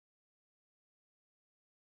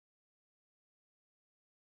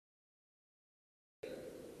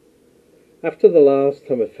After the last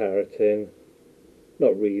time of ferreting,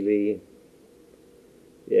 not really.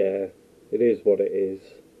 Yeah, it is what it is.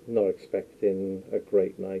 Not expecting a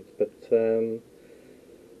great night, but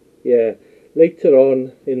yeah. Later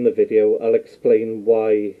on in the video, I'll explain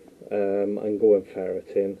why I'm going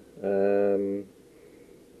ferreting.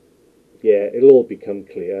 Yeah, it'll all become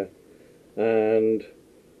clear. And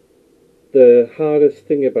the hardest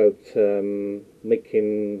thing about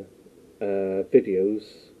making videos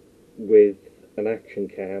with an action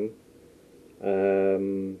cam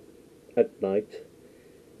at night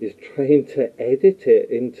is trying to edit it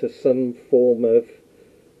into some form of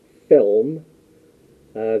film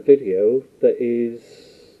video that is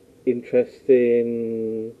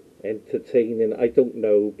interesting, entertaining. I don't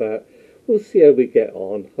know, but we'll see how we get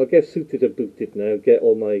on. I'll get suited and booted now, get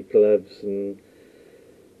all my gloves and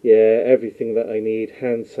yeah, everything that I need,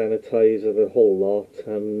 hand sanitizer, the whole lot,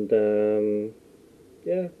 and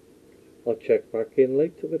yeah, I'll check back in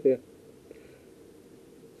later with you.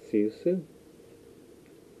 See you soon.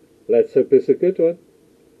 Let's hope it's a good one.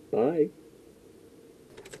 Bye.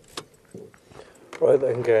 Right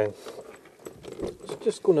then, gang. So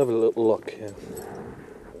just go and have a little look here.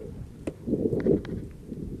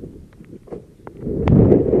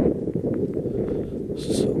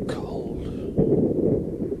 So cold.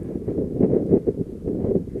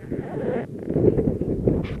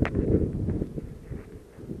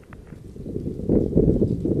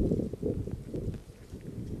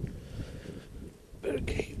 Bit of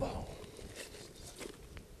cable.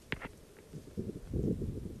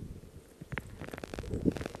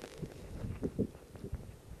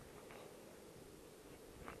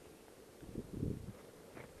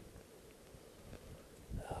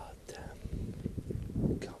 Oh damn.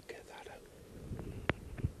 Can't get that out.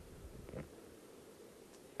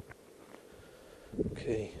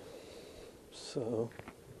 Okay. So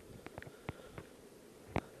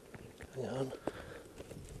hang on.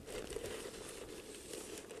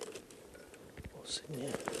 What's in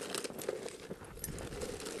here?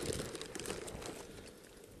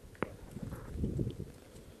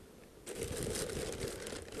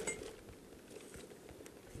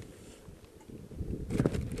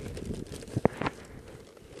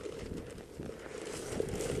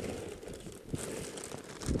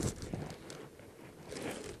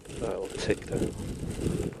 That'll take that.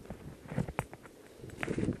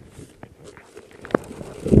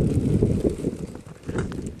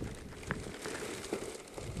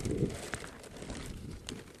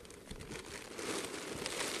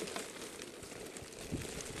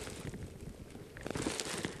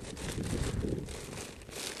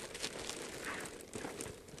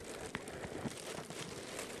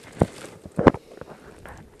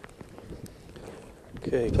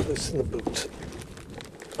 Okay, put this in the boot.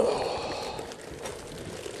 Oh.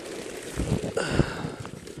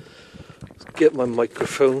 Get my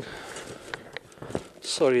microphone.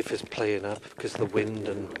 Sorry if it's playing up because of the wind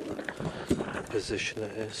and the position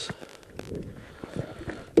it is.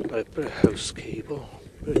 Right, bit of house cable.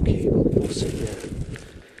 Bit of cable. What's in there?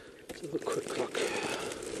 Let's have a quick look.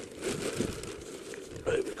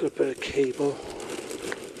 Right, we've got a bit of cable.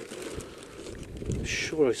 I'm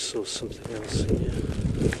sure I saw something else in here.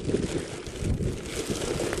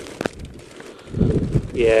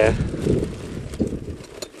 Yeah.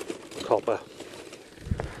 Copper.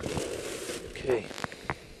 Okay.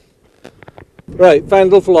 Right,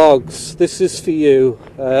 Vandal Vlogs. This is for you.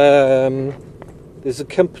 There's a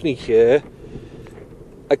company here.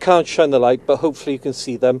 I can't shine the light, but hopefully you can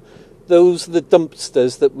see them. Those are the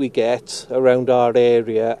dumpsters that we get around our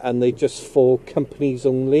area, and they're just for companies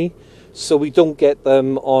only. So we don't get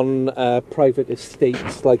them on private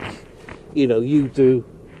estates like, you know, you do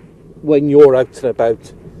when you're out and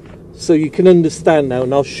about. So you can understand now,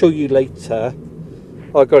 and I'll show you later.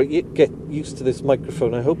 I've got to get used to this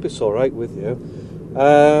microphone. I hope it's all right with you.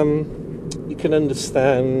 You can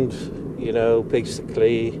understand, you know,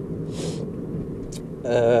 basically.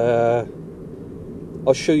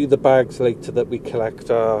 I'll show you the bags later that we collect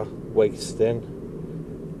our waste in.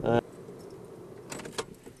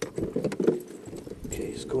 Okay,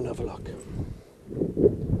 let's go and have a look.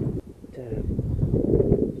 Damn.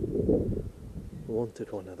 I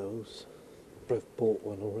wanted one of those, but I've bought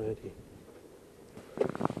one already.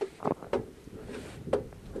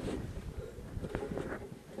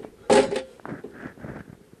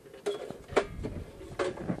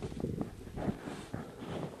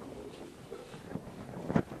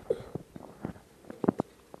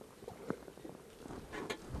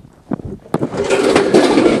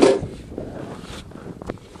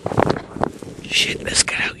 Shit, let's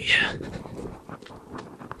get out here.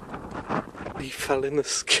 He fell in the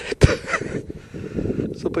skip.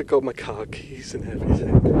 So I got my car keys and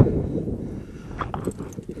everything.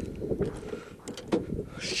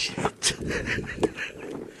 Shit.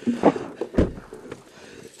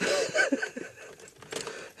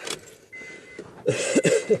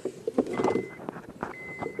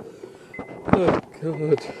 Oh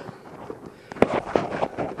God.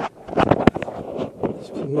 Let's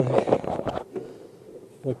put my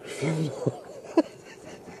microphone on.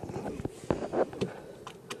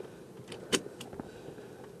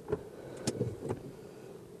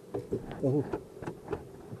 Oh,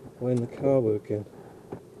 why isn't the car working?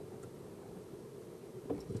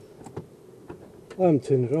 I haven't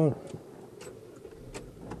turned it on.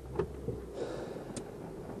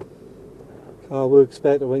 Car works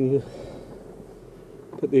better when you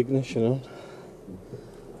put the ignition on.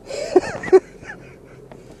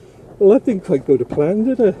 Well, that didn't quite go to plan,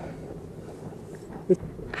 did it?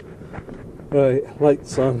 Right,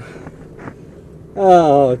 lights on.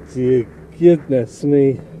 Oh dear goodness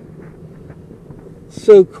me.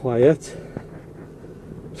 So quiet.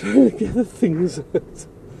 Trying to get the things out.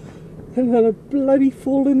 And then a bloody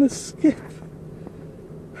fall in the skip.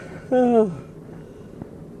 Oh.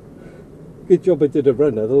 Good job I did a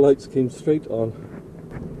runner, the lights came straight on.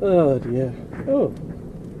 Oh dear. Oh.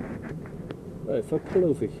 Right, if I pull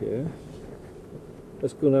over here,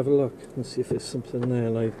 let's go and have a look and see if there's something there.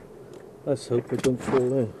 And let's hope I don't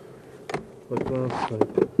fall in like last time.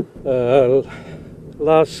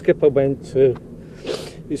 Last skip I went to,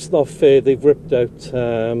 it's not fair, they've ripped out,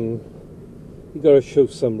 you got to show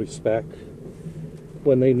some respect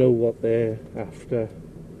when they know what they're after.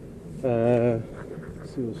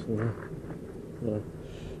 Let's see what's in there.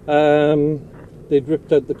 No. They'd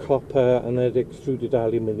ripped out the copper and they'd extruded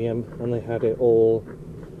aluminium and they had it all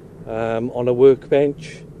on a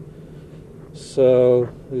workbench. So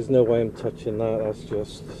there's no way I'm touching that, that's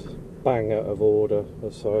just bang out of order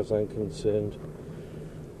as far as I'm concerned.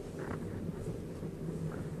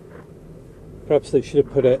 Perhaps they should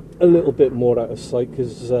have put it a little bit more out of sight,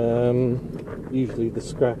 because usually the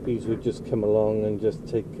scrappies would just come along and just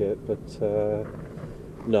take it, but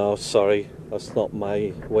no, sorry, that's not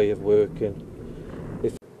my way of working.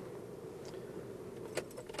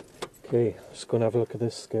 Okay, let's go and have a look at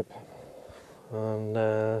this skip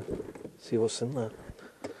and see what's in there.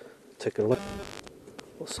 Take a look.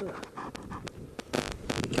 What's that?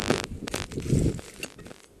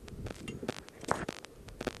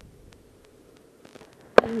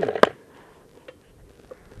 Okay.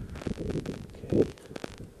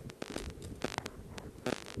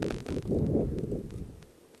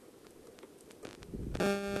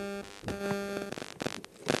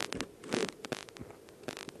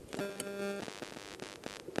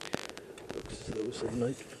 Looks as though it's a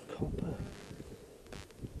knife for copper.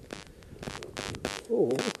 Or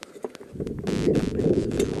bits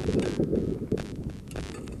of copper.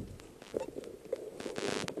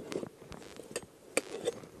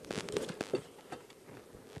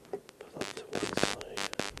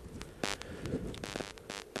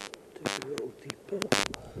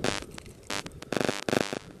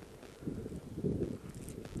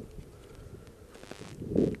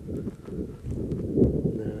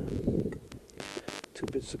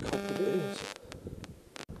 Bits of copper it is.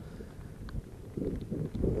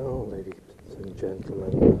 Oh, ladies and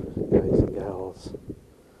gentlemen, guys and gals,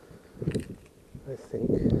 I think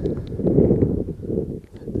I've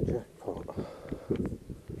hit the jackpot.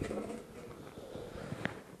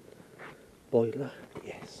 Boiler,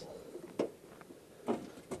 yes.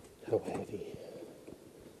 How heavy?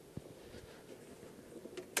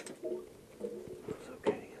 It's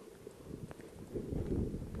okay.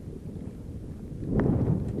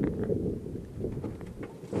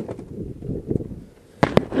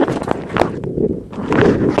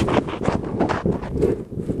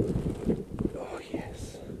 Oh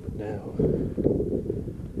yes. Now,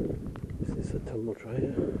 is this a tumble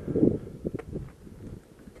dryer?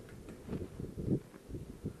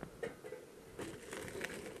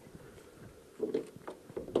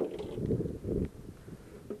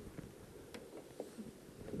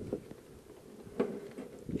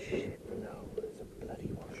 Shit, no, it's a bloody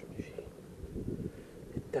washing machine.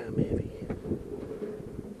 It's damn heavy.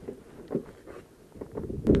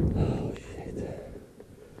 Oh shit.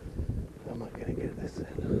 How am I going to get this in?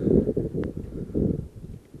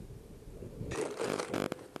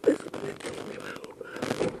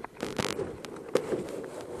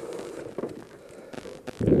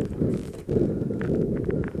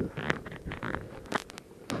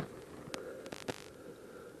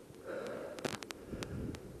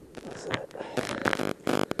 That's it.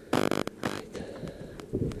 Right.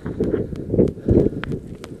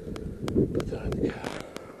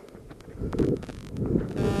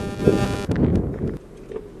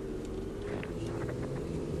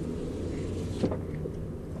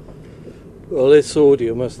 Well, this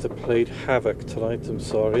audio must have played havoc tonight, I'm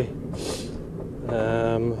sorry.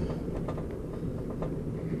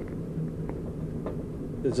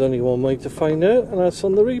 There's only one way to find out, and that's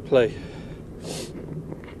on the replay.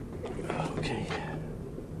 Okay.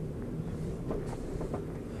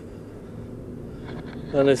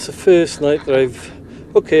 And it's the first night that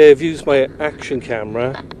I've used my action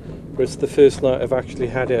camera, but it's the first night I've actually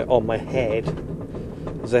had it on my head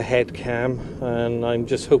as a head cam, and I'm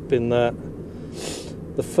just hoping that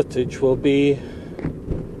the footage will be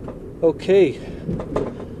okay.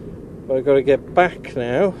 But I've got to get back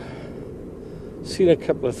now. Seen a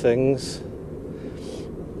couple of things,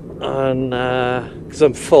 and because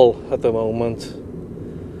I'm full at the moment,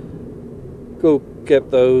 go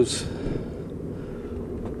get those,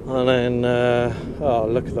 and then oh,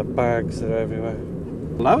 look at the bags, they're everywhere.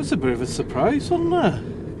 Well, that was a bit of a surprise, wasn't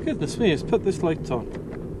it? Goodness me, let's put this light on.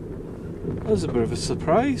 That was a bit of a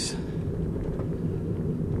surprise.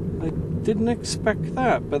 I didn't expect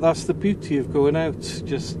that, but that's the beauty of going out.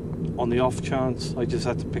 Just on the off chance, I just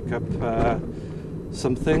had to pick up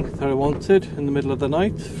something that I wanted in the middle of the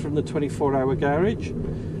night from the 24-hour garage.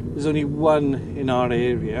 There's only one in our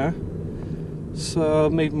area, so I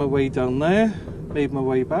made my way down there, made my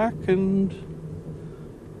way back, and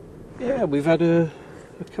yeah, we've had a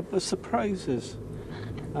couple of surprises.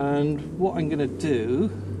 And what I'm going to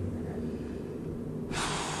do,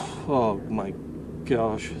 oh my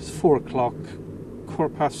gosh, it's 4 o'clock,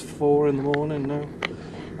 4:15 in the morning now.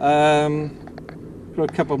 Got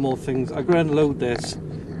a couple more things. I'm going to unload this,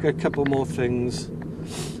 get a couple more things,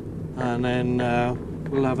 and then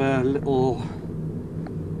we'll have a little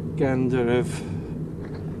gander of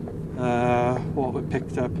what we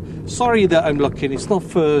picked up. Sorry that I'm looking, it's not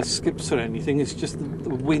for skips or anything, it's just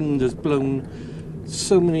the wind has blown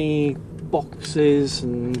so many boxes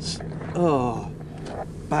and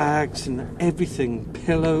bags and everything,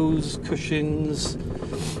 pillows, cushions,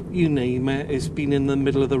 you name it. It's been in the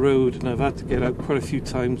middle of the road, and I've had to get out quite a few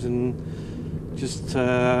times and just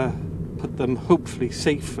put them hopefully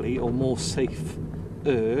safely, or more safe,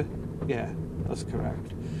 yeah, that's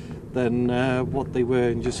correct, than what they were,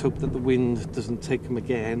 and just hope that the wind doesn't take them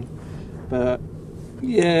again. But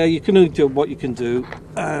yeah, you can only do what you can do,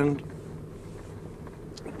 and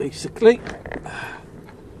basically,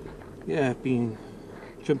 yeah, been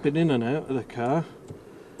jumping in and out of the car,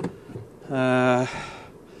 but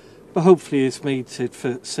hopefully it's made it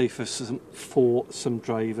safer for some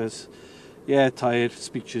drivers. Yeah, tired,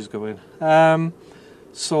 speech is going.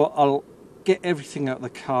 So I'll get everything out of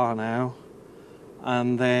the car now,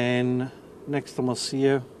 and then next time I'll see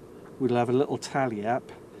you, we'll have a little tally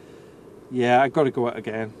up. Yeah, I've got to go out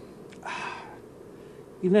again.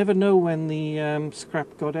 You never know when the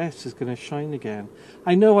scrap goddess is going to shine again.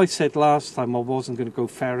 I know I said last time I wasn't going to go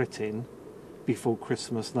ferreting before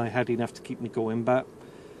Christmas, and I had enough to keep me going, but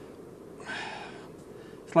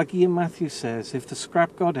it's like Ian Matthews says, if the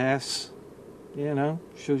scrap goddess, you know,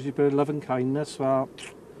 shows you a bit of love and kindness, well,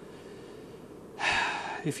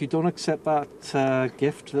 if you don't accept that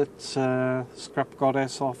gift that scrap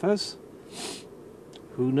goddess offers,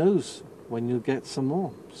 who knows when you'll get some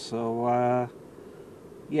more. So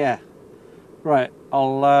yeah, right,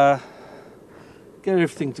 I'll get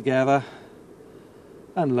everything together,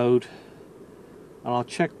 unload, and I'll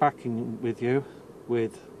check back in with you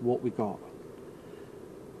with what we got.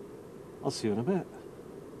 I'll see you in a bit.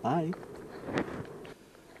 Bye.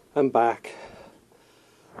 I'm back.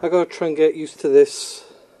 I gotta try and get used to this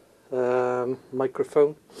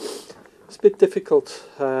microphone. It's a bit difficult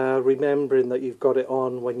remembering that you've got it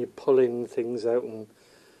on when you're pulling things out and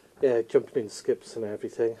yeah, jumping in skips and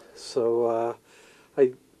everything. So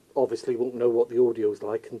I obviously won't know what the audio's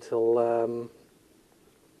like until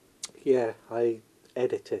yeah, I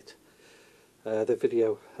edit it, the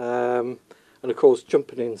video. And of course,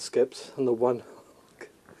 jumping in skips, and the one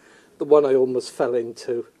I almost fell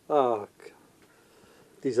into. Ah, oh,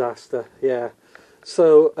 disaster. Yeah.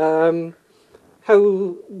 So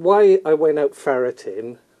why I went out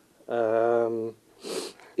ferreting? It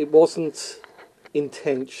wasn't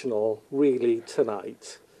intentional really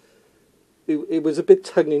tonight. It was a bit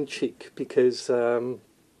tongue-in-cheek because I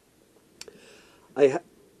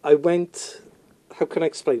went, how can I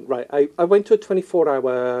explain? Right, I went to a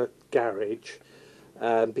 24-hour garage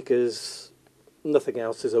because nothing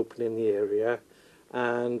else is open in the area,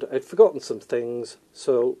 and I'd forgotten some things,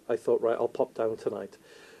 so I thought, right, I'll pop down tonight.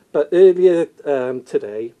 But earlier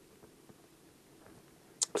today,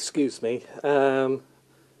 excuse me,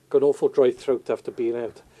 got an awful dry throat after being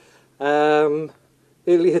out.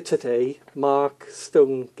 Earlier today, Mark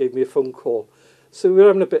Stone gave me a phone call. So we were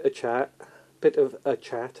having a bit of a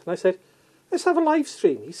chat, and I said, let's have a live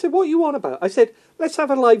stream. He said, what you on about? I said, let's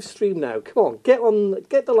have a live stream now. Come on,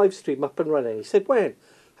 get the live stream up and running. He said, when?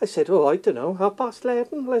 I said, oh, I don't know,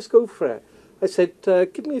 11:30, let's go for it. I said,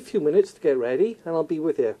 give me a few minutes to get ready and I'll be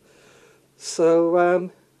with you. So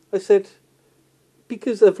I said,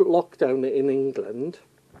 because of lockdown in England,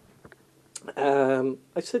 I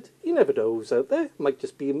said, you never know who's out there. It might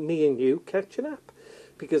just be me and you catching up.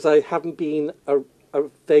 Because I haven't been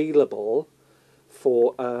available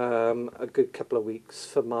for a good couple of weeks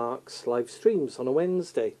for Mark's live streams on a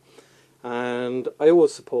Wednesday. And I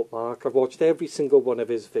always support Mark. I've watched every single one of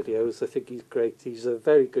his videos. I think he's great. He's a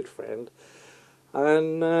very good friend.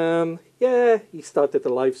 And yeah, he started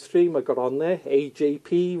the live stream. I got on there.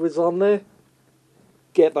 AJP was on there.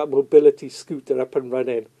 Get that mobility scooter up and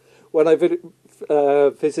running. When I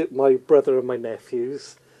visit my brother and my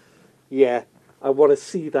nephews, yeah, I want to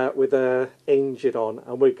see that with a engine on,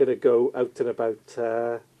 and we're going to go out and about,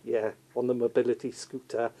 yeah, on the mobility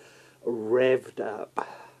scooter, revved up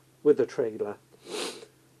with a trailer.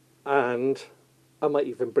 And I might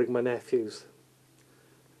even bring my nephews.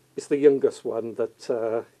 It's the youngest one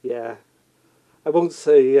that, yeah, I won't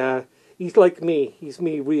say, he's like me. He's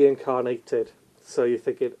me reincarnated. So you're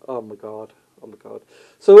thinking, oh my God, oh my God.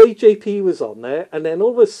 So AJP was on there, and then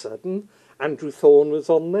all of a sudden, Andrew Thorne was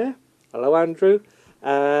on there. Hello, Andrew.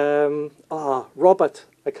 Robert.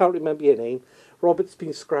 I can't remember your name. Robert's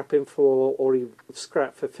been scrapping he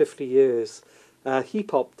scrapped for 50 years. He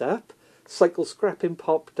popped up. Cycle Scrapping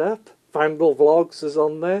popped up. Vandal Vlogs is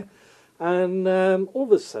on there. And all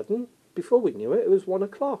of a sudden, before we knew it, it was 1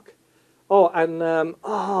 o'clock. Oh, and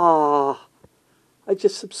I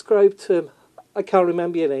just subscribed to him. I can't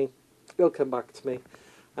remember your name. He'll come back to me.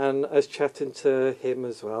 And I was chatting to him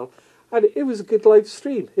as well. And it was a good live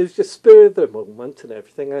stream. It was just spur of the moment and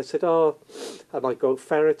everything. I said, oh, I might go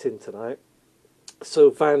ferreting tonight. So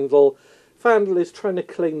Vandal is trying to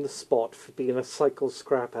claim the spot for being a cycle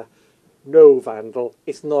scrapper. No, Vandal,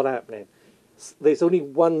 it's not happening. There's only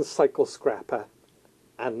one cycle scrapper,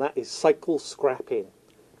 and that is Cycle Scrapping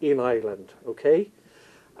in Ireland, okay?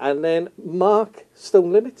 And then Mark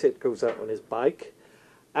Stone Limited goes out on his bike,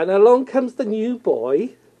 and along comes the new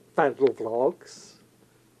boy, Vandal Vlogs,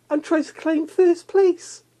 and tries to claim first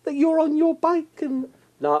place, that you're on your bike, and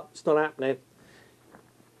no, it's not happening.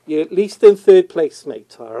 You're at least in third place,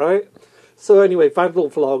 mate, alright? So anyway,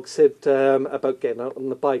 Vandal Vlog said about getting out on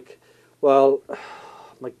the bike. Well,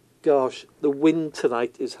 my gosh, the wind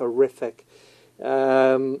tonight is horrific.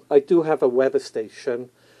 I do have a weather station.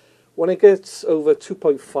 When it gets over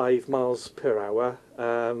 2.5 miles per hour,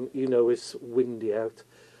 you know it's windy out.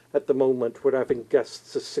 At the moment, we're having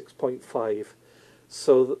gusts of 6.5.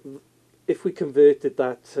 So if we converted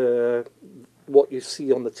that to what you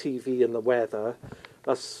see on the TV and the weather,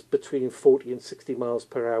 that's between 40 and 60 miles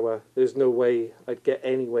per hour. There's no way I'd get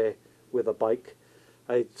anywhere with a bike.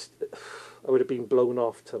 I would have been blown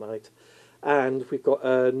off tonight. And we've got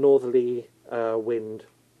a northerly wind,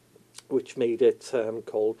 which made it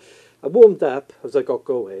cold. I warmed up as I got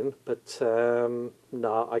going, but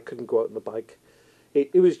no, I couldn't go out on the bike.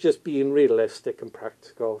 It was just being realistic and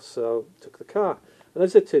practical, so I took the car. And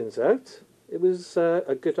as it turns out, it was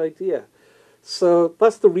a good idea. So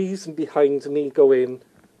that's the reason behind me going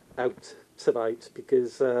out tonight,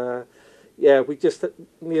 because, yeah,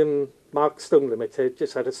 me and Mark Stone Limited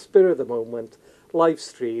just had a spur of the moment live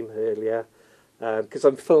stream earlier, because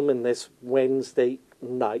I'm filming this Wednesday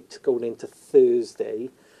night going into Thursday,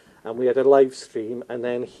 and we had a live stream, and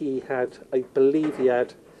then I believe he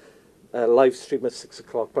had a live stream at 6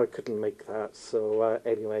 o'clock, but I couldn't make that, so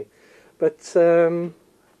anyway. But,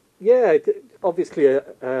 yeah, obviously,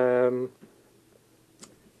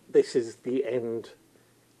 this is the end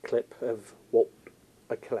clip of what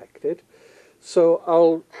I collected. So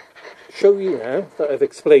I'll show you now that I've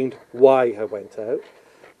explained why I went out.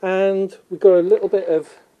 And we've got a little bit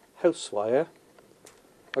of house wire.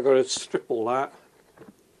 I've got to strip all that.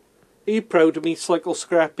 Are you proud of me cycle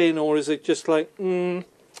scrapping, or is it just like,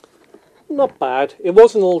 not bad. It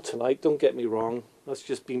wasn't all tonight, don't get me wrong. That's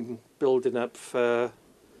just been building up for,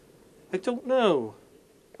 I don't know,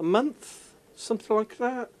 a month? Something like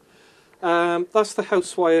that. That's the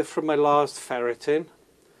house wire from my last ferreting.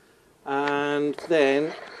 And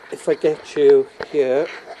then, if I get you here,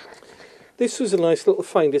 this was a nice little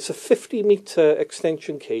find. It's a 50-metre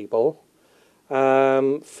extension cable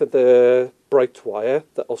for the bright wire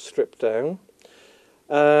that I'll strip down.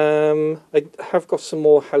 I have got some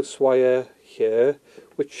more house wire here,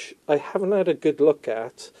 which I haven't had a good look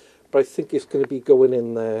at, but I think it's going to be going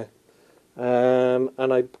in there.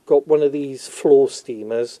 And I've got one of these floor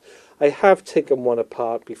steamers. I have taken one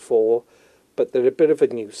apart before, but they're a bit of a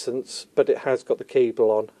nuisance, but it has got the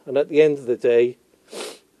cable on. And at the end of the day,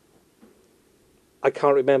 I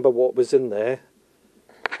can't remember what was in there.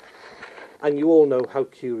 And you all know how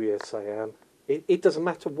curious I am. It doesn't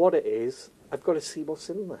matter what it is, I've got to see what's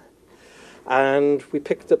in there. And we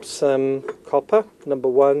picked up some copper, number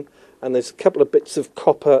one, and there's a couple of bits of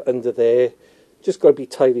copper under there. Just got to be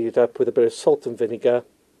tidied up with a bit of salt and vinegar,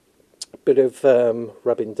 a bit of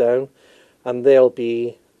rubbing down, and they'll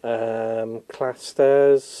be classed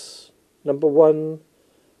as number one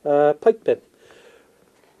pipe bin.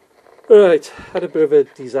 Right, had a bit of a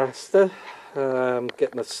disaster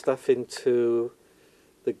getting the stuff into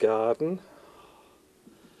the garden.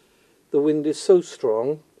 The wind is so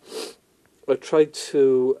strong. I tried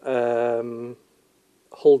to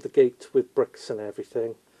hold the gate with bricks and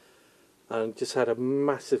everything, and just had a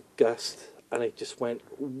massive gust, and it just went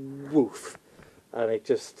woof, and it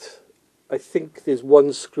just, I think there's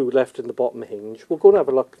one screw left in the bottom hinge. We'll go and have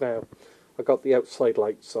a look now. I got the outside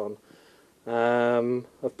lights on.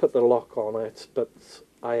 I've put the lock on it, but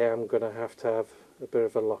I am going to have a bit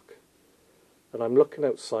of a look. And I'm looking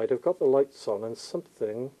outside, I've got the lights on, and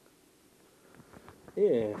something,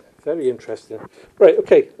 yeah, very interesting. Right,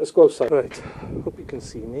 okay, let's go outside. Right, hope you can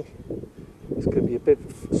see me. It's going to be a bit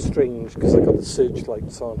strange because I got the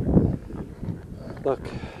searchlights on. Look,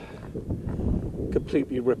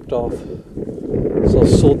 completely ripped off. So I'll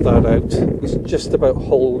sort that out. It's just about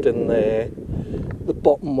holding there. The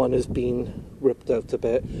bottom one has been ripped out a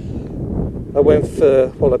bit. I went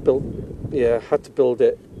for, well, had to build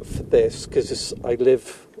it for this because I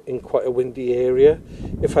live in quite a windy area.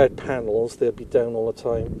 If I had panels, they'd be down all the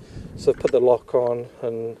time. So I've put the lock on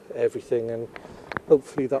and everything, and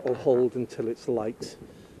hopefully that will hold until it's light.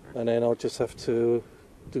 And then I'll just have to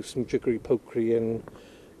do some jiggery pokery and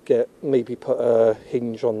maybe put a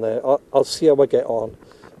hinge on there. I'll see how I get on.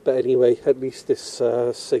 But anyway, at least it's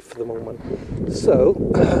safe for the moment. So,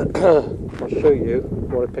 I'll show you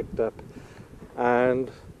what I picked up. And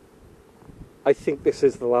I think this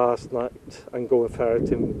is the last night I'm going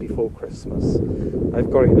ferreting before Christmas. I've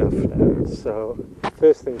got enough now. So,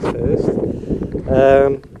 first things first.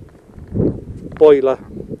 Boiler.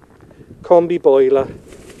 Combi boiler.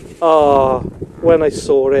 When I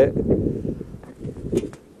saw it,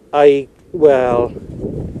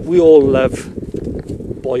 we all love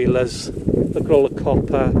boilers. Look at all the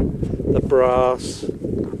copper, the brass.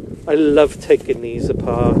 I love taking these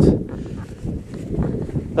apart.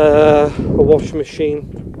 A washing machine.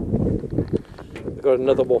 I've got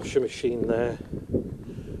another washing machine there.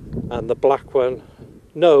 And the black one.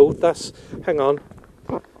 No, hang on.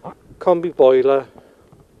 Combi boiler,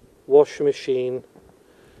 washing machine.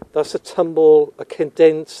 That's a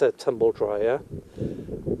condenser tumble dryer.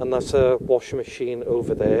 And that's a washing machine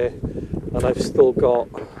over there. And I've still got,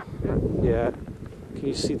 can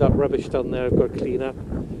you see that rubbish down there? I've got to clean up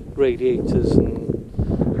radiators, and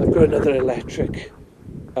I've got another electric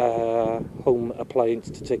home appliance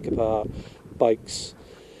to take apart, bikes.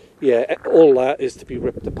 Yeah, all that is to be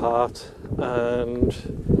ripped apart, and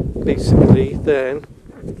basically then,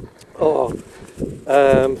 for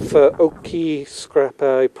Oaky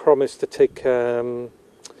Scrapper, I promised to take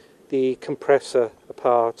the compressor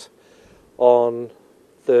apart on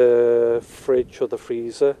the fridge or the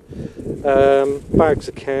freezer. Bags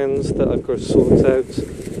of cans that I've got to sort out.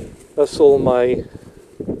 That's all my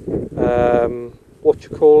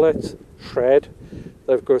shred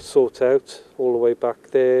that I've got to sort out all the way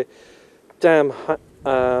back there. Damn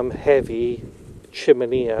heavy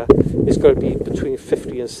chiminea. It's got to be between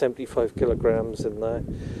 50 and 75 kilograms in there.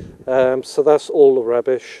 So that's all the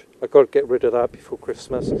rubbish. I've got to get rid of that before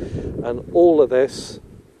Christmas. And all of this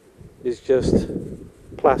is just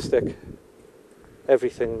plastic.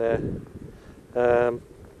 Everything there.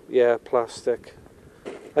 Plastic.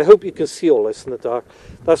 I hope you can see all this in the dark.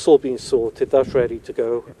 That's all been sorted. That's ready to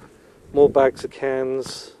go. More bags of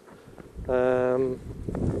cans.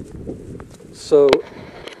 So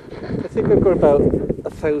I think I've got about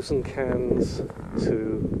 1,000 cans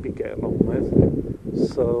to be getting on with.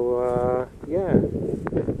 So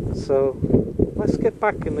So let's get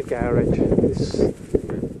back in the garage. It's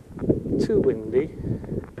too windy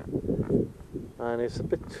and it's a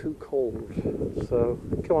bit too cold. So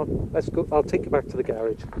come on, let's go. I'll take you back to the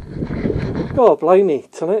garage. God blimey,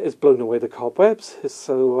 tonight has blown away the cobwebs. It's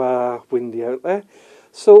so windy out there.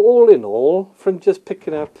 So all in all, from just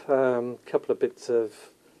picking up a couple of bits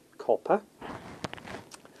of copper,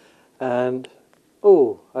 and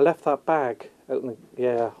I left that bag out in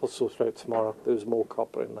the, I'll sort it out tomorrow. There was more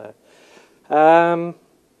copper in there.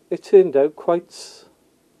 It turned out quite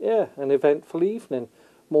an eventful evening,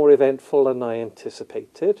 more eventful than I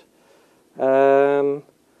anticipated.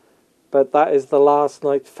 But that is the last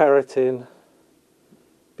night ferreting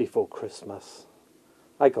before Christmas.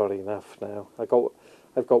 I got enough now. I've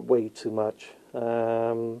got way too much.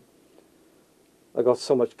 I got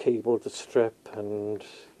so much cable to strip, and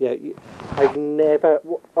yeah, I've never.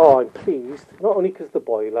 Oh, I'm pleased. Not only because the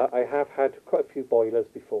boiler. I have had quite a few boilers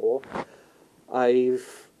before.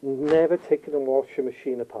 I've never taken a washing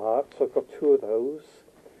machine apart, so I've got two of those.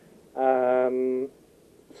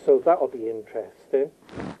 So that'll be interesting.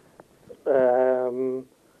 So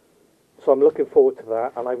I'm looking forward to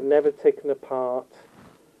that. And I've never taken apart.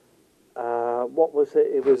 What was it?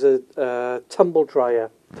 It was a tumble dryer,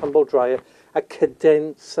 a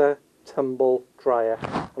condenser tumble dryer,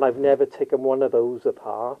 and I've never taken one of those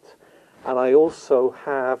apart. And I also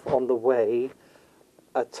have on the way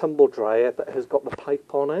a tumble dryer that has got the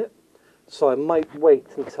pipe on it, so I might wait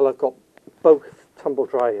until I've got both tumble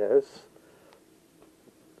dryers,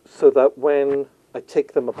 so that when I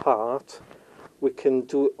take them apart, we can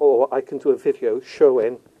do, or I can do a video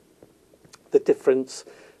showing the difference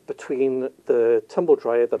between the tumble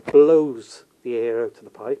dryer that blows the air out of the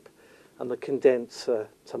pipe and the condenser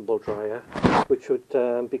tumble dryer, which would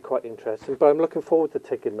be quite interesting. But I'm looking forward to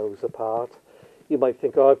taking those apart. You might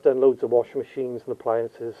think, oh, I've done loads of washing machines and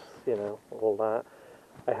appliances, you know, all that.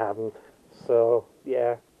 I haven't. So,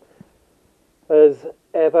 yeah. As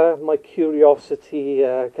ever, my curiosity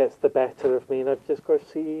gets the better of me, and I've just got to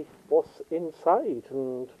see what's inside,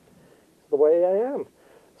 and it's the way I am.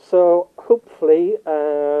 So, hopefully,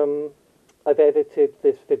 I've edited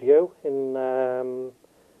this video in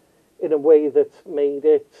a way that's made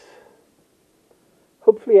it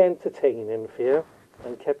hopefully entertaining for you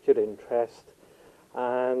and kept your interest.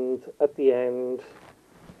 And at the end,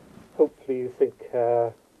 hopefully you think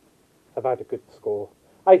I've had a good score.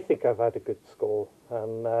 I think I've had a good score.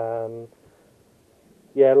 And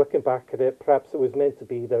yeah, looking back at it, perhaps it was meant to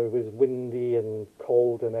be that it was windy and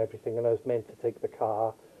cold and everything, and I was meant to take the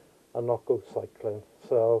car and not go cycling.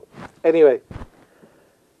 So anyway,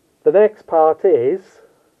 the next part is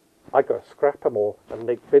I got to scrap them all and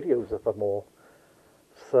make videos of them all.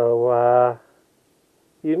 So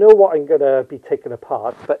you know what I'm going to be taking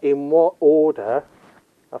apart, but in what order,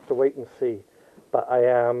 I have to wait and see. But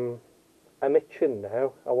I'm itching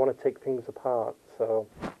now. I want to take things apart, so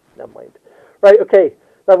never mind. Right, okay,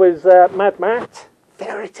 that was Mad Matt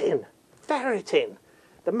ferreting.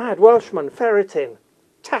 The Mad Welshman ferreting.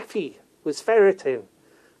 Taffy was ferreting.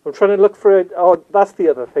 I'm trying to look for it. Oh, that's the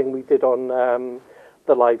other thing we did on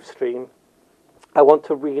the live stream. I want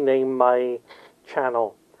to rename my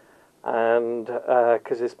channel, and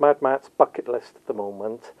because it's Mad Matt's bucket list at the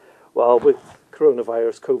moment. Well, with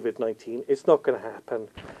coronavirus, COVID-19, it's not going to happen.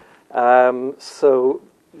 So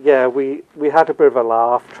yeah, we had a bit of a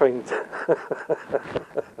laugh trying to.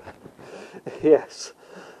 Yes,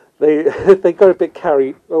 they got a bit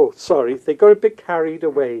carried. Oh, sorry, they got a bit carried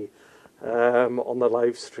away on the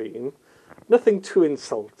live stream. Nothing too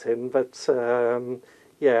insulting, but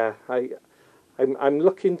yeah, I'm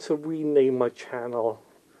looking to rename my channel.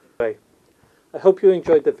 Anyway, I hope you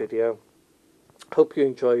enjoyed the video. Hope you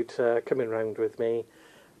enjoyed coming round with me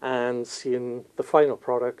and seeing the final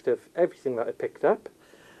product of everything that I picked up.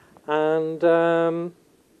 And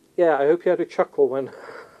yeah, I hope you had a chuckle when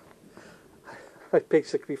I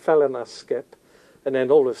basically fell in that skip, and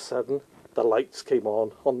then all of a sudden the lights came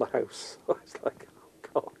on the house. I was like,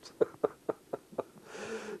 oh God.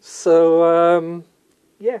 So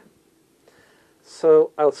yeah,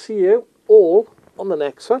 so I'll see you all on the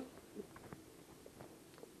next one.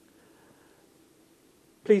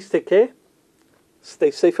 Please take care,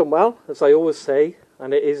 stay safe and well, as I always say,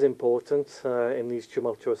 and it is important in these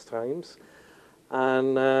tumultuous times.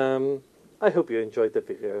 And I hope you enjoyed the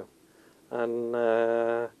video and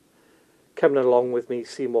coming along with me,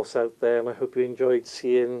 seeing what's out there, and I hope you enjoyed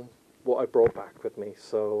seeing what I brought back with me.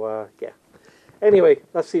 So yeah, anyway,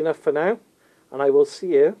 that's enough for now, and I will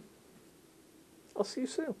see you. I'll see you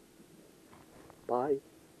soon. Bye.